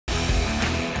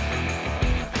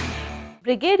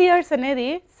బ్రిగేడియర్స్ అనేది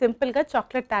సింపుల్గా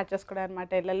చాక్లెట్ తయారు చేసుకోవడం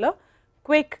అనమాట. ఇళ్ళల్లో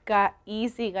క్విక్గా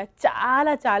ఈజీగా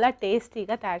చాలా చాలా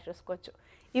టేస్టీగా తయారు చేసుకోవచ్చు.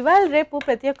 ఇవాళ రేపు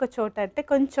ప్రతి ఒక్క చోట అంటే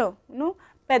కొంచెం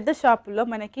పెద్ద షాపుల్లో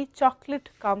మనకి చాక్లెట్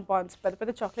కాంపౌండ్స్, పెద్ద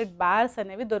పెద్ద చాక్లెట్ బార్స్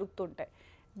అనేవి దొరుకుతుంటాయి.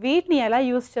 వీటిని ఎలా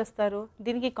యూస్ చేస్తారు,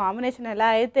 దీనికి కాంబినేషన్ ఎలా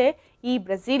అయితే ఈ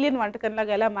బ్రెజిలియన్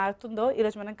వంటకంలాగా ఎలా మారుతుందో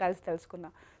ఈరోజు మనం కలిసి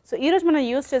తెలుసుకుందాం. సో ఈరోజు మనం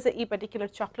యూస్ చేసే ఈ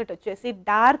పర్టిక్యులర్ చాక్లెట్ వచ్చేసి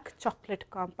డార్క్ చాక్లెట్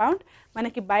కాంపౌండ్.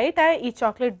 మనకి బయట ఈ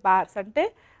చాక్లెట్ బార్స్ అంటే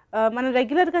మనం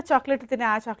రెగ్యులర్గా చాక్లెట్లు తినే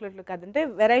ఆ చాక్లెట్లు కాదంటే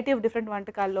వెరైటీ ఆఫ్ డిఫరెంట్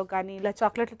వంటకాల్లో కానీ ఇలా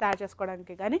చాక్లెట్లు తయారు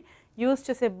చేసుకోవడానికి కానీ యూస్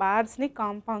చేసే బార్స్ని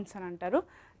కాంపౌండ్స్ అని అంటారు.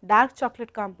 డార్క్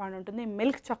చాక్లెట్ కాంపౌండ్ ఉంటుంది,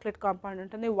 మిల్క్ చాక్లెట్ కాంపౌండ్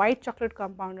ఉంటుంది, వైట్ చాక్లెట్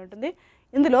కాంపౌండ్ ఉంటుంది.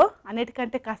 ఇందులో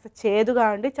అన్నిటికంటే కాస్త చేదుగా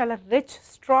ఉండి చాలా రిచ్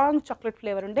స్ట్రాంగ్ చాక్లెట్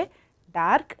ఫ్లేవర్ ఉండే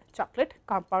డార్క్ చాక్లెట్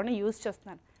కాంపౌండ్ని యూస్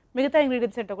చేస్తున్నాను. మిగతా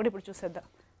ఇంగ్రీడియంట్స్ ఏంటో కూడా ఇప్పుడు చూసేద్దాం.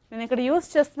 నేను ఇక్కడ యూస్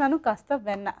చేస్తున్నాను కాస్త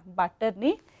వెన్న,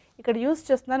 బటర్ని. ఇక్కడ యూస్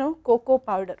చేస్తున్నాను కోకో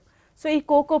పౌడర్. సో ఈ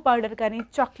కోకో పౌడర్ కానీ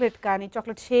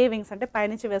చాక్లెట్ షేవింగ్స్ అంటే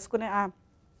పైనుంచి వేసుకునే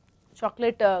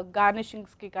చాక్లెట్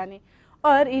గార్నిషింగ్స్కి కానీ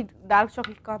ఆర్ ఈ డార్క్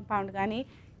చాక్లెట్ కాంపౌండ్ కానీ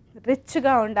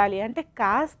రిచ్గా ఉండాలి అంటే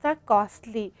కాస్త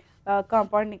కాస్ట్లీ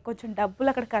కాంపౌండ్ని కొంచెం డబ్బులు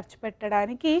అక్కడ ఖర్చు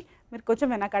పెట్టడానికి మీరు కొంచెం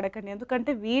వెనకడకండి.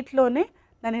 ఎందుకంటే వీటిలోనే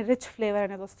దాని రిచ్ ఫ్లేవర్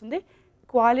అనేది వస్తుంది.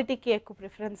 క్వాలిటీకి ఎక్కువ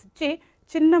ప్రిఫరెన్స్ ఇచ్చి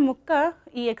చిన్న ముక్క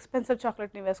ఈ ఎక్స్పెన్సివ్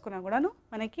చాక్లెట్ని వేసుకున్నా కూడాను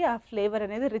మనకి ఆ ఫ్లేవర్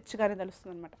అనేది రిచ్గానే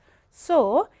తెలుస్తుంది అనమాట. సో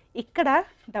ఇక్కడ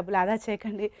డబ్బులు ఆదా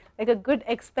చేయకండి. Like good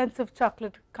expensive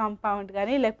chocolate compound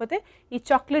కానీ లేకపోతే ఈ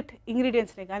చాక్లెట్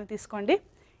ఇంగ్రీడియంట్స్ని కానీ తీసుకోండి.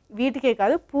 వీటికే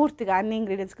కాదు పూర్తిగా అన్ని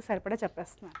ఇంగ్రీడియంట్స్కి సరిపడా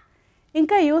చెప్పేస్తున్నాను.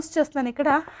 ఇంకా యూస్ చేస్తున్నాను ఇక్కడ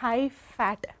హై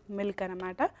ఫ్యాట్ మిల్క్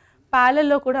అనమాట.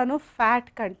 పాలల్లో కూడాను ఫ్యాట్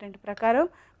కంటెంట్ ప్రకారం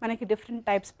మనకి డిఫరెంట్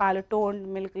టైప్స్ పాలు, టోన్డ్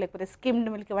మిల్క్ లేకపోతే స్కిమ్డ్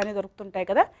మిల్క్ ఇవన్నీ దొరుకుతుంటాయి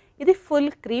కదా. ఇది ఫుల్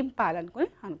క్రీమ్ పాలు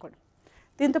అనుకోండి.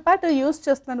 దీంతోపాటు యూస్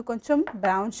చేస్తున్నాను కొంచెం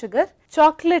బ్రౌన్ షుగర్.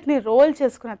 చాక్లెట్ని రోల్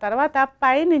చేసుకున్న తర్వాత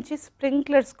పైనుంచి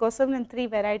స్ప్రింక్లర్స్ కోసం నేను 3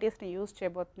 వెరైటీస్ని యూస్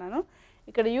చేయబోతున్నాను.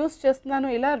 ఇక్కడ యూస్ చేస్తున్నాను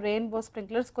ఇలా రెయిన్బో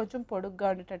స్ప్రింక్లర్స్, కొంచెం పొడుగ్గా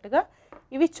ఉండేటట్టుగా.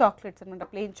 ఇవి చాక్లెట్స్ అనమాట,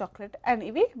 ప్లెయిన్ చాక్లెట్. అండ్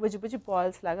ఇవి బుజ్జి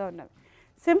బాల్స్ లాగా ఉన్నవి.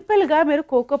 సింపుల్గా మీరు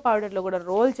కోకో పౌడర్లో కూడా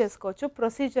రోల్ చేసుకోవచ్చు.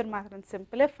 ప్రొసీజర్ మాత్రం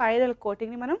సింపులే. ఫైనల్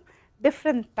కోటింగ్ని మనం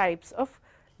డిఫరెంట్ టైప్స్ ఆఫ్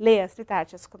లేయర్స్ని తయారు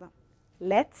చేసుకుందాం.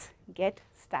 Let's get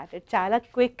started. చాలా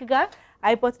క్విక్గా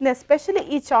అయిపోతుంది. ఎస్పెషల్లీ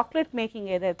ఈ చాక్లెట్ మేకింగ్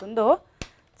ఏదైతే ఉందో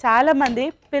చాలామంది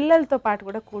పిల్లలతో పాటు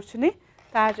కూడా కూర్చుని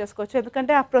తయారు చేసుకోవచ్చు.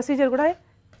 ఎందుకంటే ఆ ప్రొసీజర్ కూడా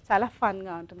చాలా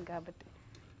ఫన్గా ఉంటుంది కాబట్టి.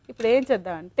 ఇప్పుడు ఏం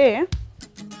చేద్దామంటే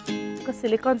ఒక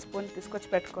సిలికాన్ స్పూన్ తీసుకొచ్చి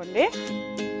పెట్టుకోండి.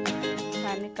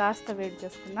 దాన్ని కాస్త వేడి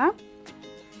చేసుకుందాం.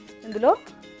 ఇందులో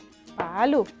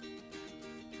పాలు,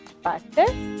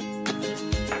 బటర్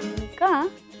ఇంకా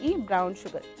ఈ బ్రౌన్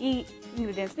షుగర్, ఈ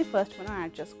ఇంగ్రీడియంట్స్ని ఫస్ట్ మనం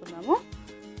యాడ్ చేసుకుందాము.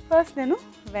 ఫస్ట్ నేను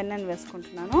వెన్నని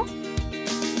వేసుకుంటున్నాను.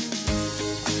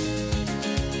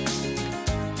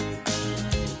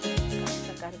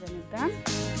 కరగనిద్దాం.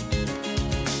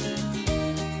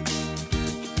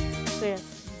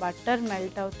 బటర్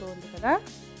మెల్ట్ అవుతుంది కదా.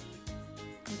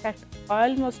 ఇన్ఫ్యాక్ట్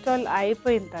ఆల్మోస్ట్ ఆల్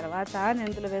అయిపోయిన తర్వాత నేను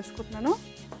ఇందులో వేసుకుంటున్నాను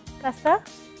కాస్త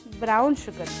బ్రౌన్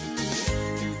షుగర్.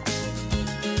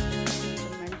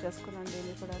 మెల్ట్ చేసుకున్నాను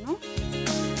దీన్ని కూడాను.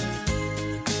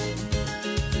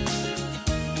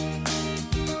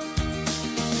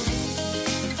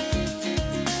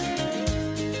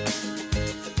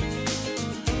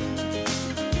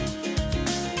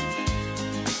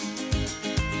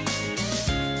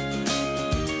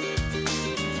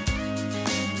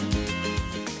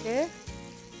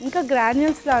 ఇంకా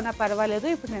గ్రాన్యూల్స్లో అయినా పర్వాలేదు.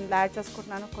 ఇప్పుడు నేను యాడ్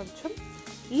చేసుకుంటున్నాను కొంచెం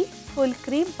ఈ ఫుల్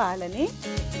క్రీమ్ పాలని.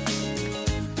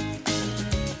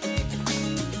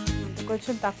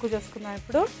 కొంచెం తక్కువ చేసుకున్నాను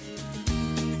ఇప్పుడు.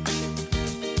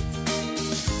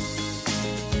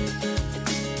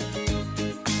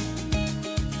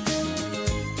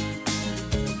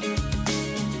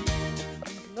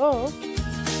 ఇందులో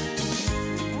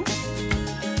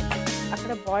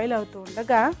అక్కడ బాయిల్ అవుతూ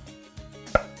ఉండగా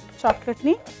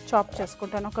చాక్లెట్ని చాప్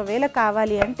చేసుకుంటాను. ఒకవేళ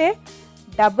కావాలి అంటే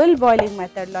డబుల్ బాయిలింగ్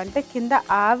మెథడ్లో అంటే కింద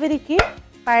ఆవిరికి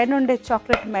పైన ఉండే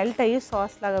చాక్లెట్ మెల్ట్ అయ్యి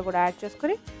సాస్ లాగా కూడా యాడ్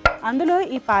చేసుకుని అందులో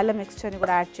ఈ పాల మిక్స్చర్ని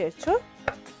కూడా యాడ్ చేయొచ్చు.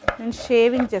 నేను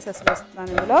షేవింగ్ చేసేసి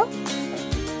వేస్తున్నాను ఇందులో.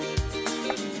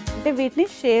 అంటే వీటిని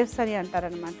షేవ్స్ అని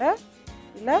అంటారనమాట.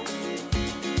 ఇలా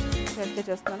షేవ్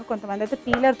చేస్తున్నాను. కొంతమంది అయితే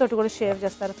పీలర్ తోటి కూడా షేవ్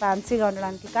చేస్తారు ఫ్యాన్సీగా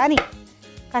ఉండడానికి, కానీ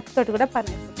కత్తితోటి కూడా పని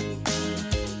అయిపోతుంది.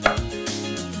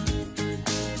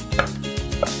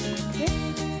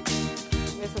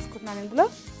 వేసేసుకుంటున్నాను ఇందులో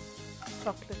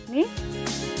చాక్లెట్ని.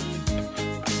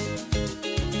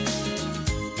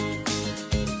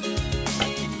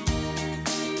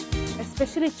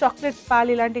 ఎస్పెషల్లీ చాక్లెట్ పాలు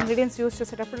ఇలాంటి ఇంగ్రీడియంట్స్ యూస్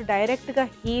చేసేటప్పుడు డైరెక్ట్గా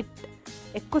హీట్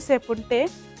ఎక్కువసేపు ఉంటే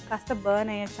కాస్త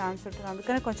బర్న్ అయ్యే ఛాన్స్ ఉంటుంది.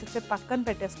 అందుకని కొంచెం సేపు పక్కన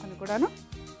పెట్టేసుకొని కూడాను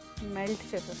మెల్ట్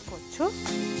చేసేసుకోవచ్చు.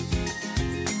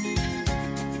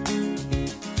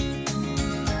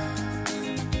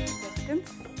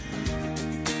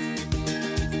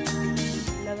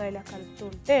 మెల్లగా ఇలా కలుపుతూ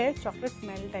ఉంటే చాక్లెట్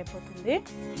మెల్ట్ అయిపోతుంది.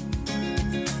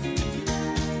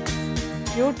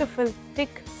 బ్యూటిఫుల్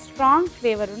థిక్ స్ట్రాంగ్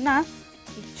ఫ్లేవర్ ఉన్న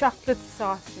ఈ chocolate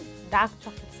sauce, dark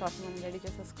chocolate sauce మనం రెడీ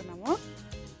చేసేసుకున్నాము.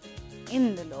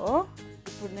 ఇందులో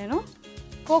ఇప్పుడు నేను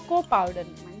కోకో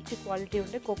పౌడర్ని, మంచి క్వాలిటీ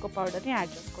ఉండే కోకో పౌడర్ని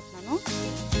యాడ్ చేసుకుంటున్నాను.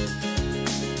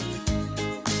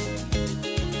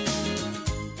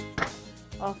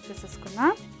 ఆఫ్ చేసేసుకున్నా,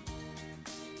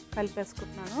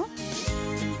 కలిపేసుకుంటున్నాను.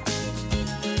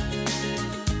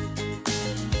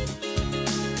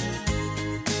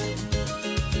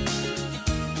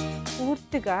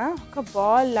 పూర్తిగా ఒక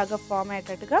బాల్ లాగా ఫామ్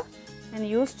అయ్యేటట్టుగా నేను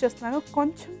యూస్ చేస్తున్నాను.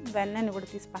 కొంచెం వెన్నని కూడా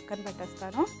తీసి పక్కన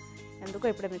పెట్టేస్తాను, ఎందుకో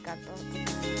ఇప్పుడే మీకు అర్థమవుతుంది.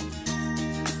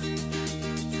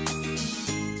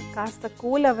 కాస్త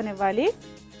కూల్ అవనివ్వాలి.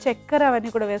 చక్కెర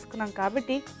అవన్నీ కూడా వేసుకున్నాం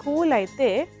కాబట్టి కూల్ అయితే,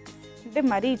 అంటే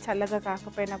మరీ చల్లగా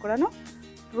కాకపోయినా కూడాను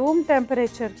రూమ్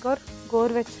టెంపరేచర్కి,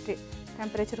 గోరువెచ్చటి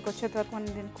టెంపరేచర్కి వచ్చేంత వరకు మనం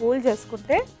దీన్ని కూల్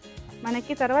చేసుకుంటే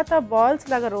మనకి తర్వాత బాల్స్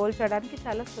లాగా రోల్ చేయడానికి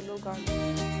చాలా సులువుగా ఉంటుంది.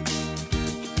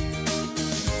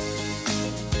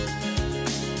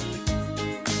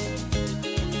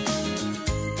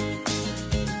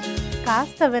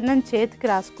 కాస్త వెన్నని చేతికి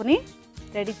రాసుకుని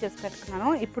రెడీ చేసి పెట్టుకున్నాను.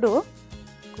 ఇప్పుడు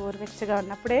గోరువెచ్చగా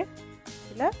ఉన్నప్పుడే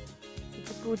ఇలా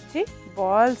కూర్చి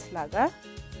బాల్స్ లాగా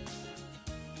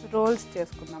రోల్స్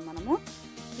చేసుకుందాం మనము.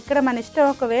 ఇక్కడ మన ఇష్టం,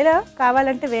 ఒకవేళ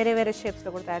కావాలంటే వేరే వేరే షేప్స్లో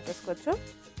కూడా తయారు చేసుకోవచ్చు,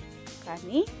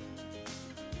 కానీ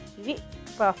ఇవి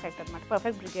పర్ఫెక్ట్ అనమాట.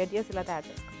 పర్ఫెక్ట్ బ్రిగేడియర్స్ ఇలా తయారు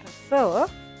చేసుకుంటాం. సో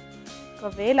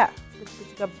ఒకవేళ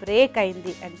కొంచెంగా బ్రేక్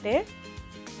అయింది అంటే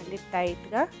మళ్ళీ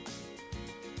టైట్గా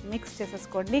మిక్స్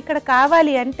చేసేసుకోండి. ఇక్కడ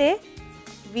కావాలి అంటే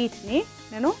వీటిని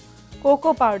నేను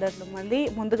కోకో పౌడర్లు మళ్ళీ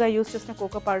ముందుగా యూస్ చేసిన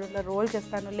కోకో పౌడర్లో రోల్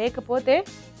చేస్తాను, లేకపోతే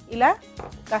ఇలా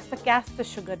కాస్త క్యాస్ట్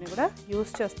షుగర్ని కూడా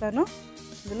యూస్ చేస్తాను.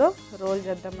 ఇందులో రోల్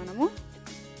చేద్దాం మనము.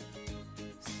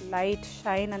 లైట్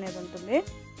షైన్ అనేది ఉంటుంది.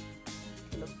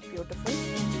 బ్యూటిఫుల్.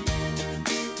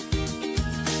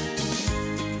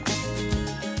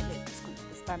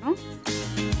 ఇస్తాను.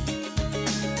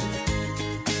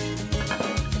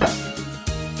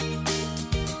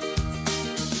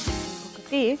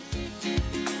 ఒకటి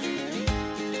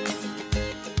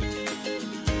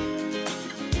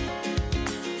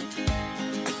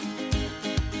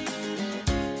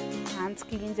హ్యాండ్స్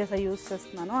క్లీన్ చేసా యూస్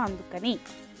చేస్తున్నాను, అందుకని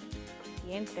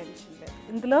ఏం టెన్షన్ లేదు.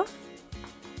 ఇందులో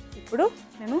ఇప్పుడు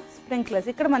నేను స్ప్రింక్లర్స్,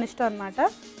 ఇక్కడ మన ఇష్టం అనమాట,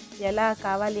 ఎలా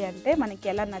కావాలి అంటే మనకి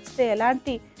ఎలా నచ్చితే,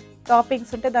 ఎలాంటి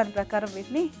టాపింగ్స్ ఉంటే దాని ప్రకారం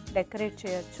వీటిని డెకరేట్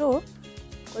చేయొచ్చు.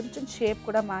 కొంచెం షేప్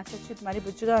కూడా మార్చొచ్చు. ఇది మరీ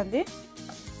బుజ్జిగా ఉంది,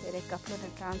 వేరే కప్లో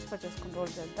నేను ట్రాన్స్ఫర్ చేసుకుని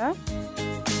రోల్ చేద్దాం.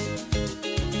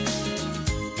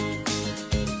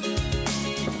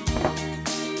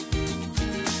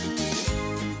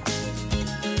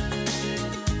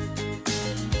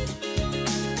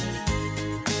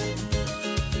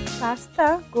 కాస్త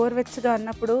గోరువెచ్చగా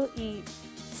ఉన్నప్పుడు ఈ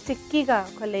స్టిక్కీగా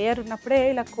ఒక లేయర్ ఉన్నప్పుడే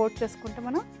ఇలా కోట్ చేసుకుంటే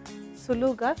మనం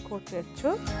సులువుగా కోట్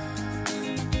చేయొచ్చు.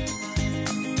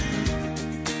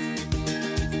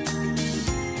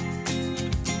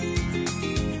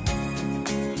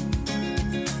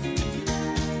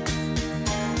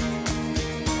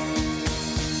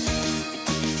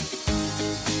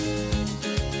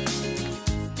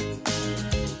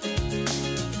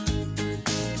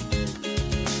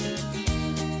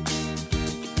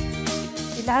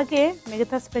 ఇలాగే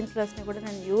మిగతా స్ప్రింక్లర్స్ని కూడా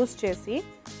నేను యూస్ చేసి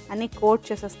అన్నీ కోట్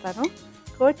చేసేస్తాను.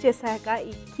 కోట్ చేశాక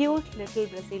ఈ క్యూట్ లిటిల్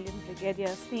బ్రెజిలియన్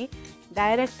బ్రిగేడియర్స్ని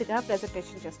డైరెక్ట్గా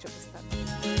ప్రెజెంటేషన్ చేసి చూపిస్తాను.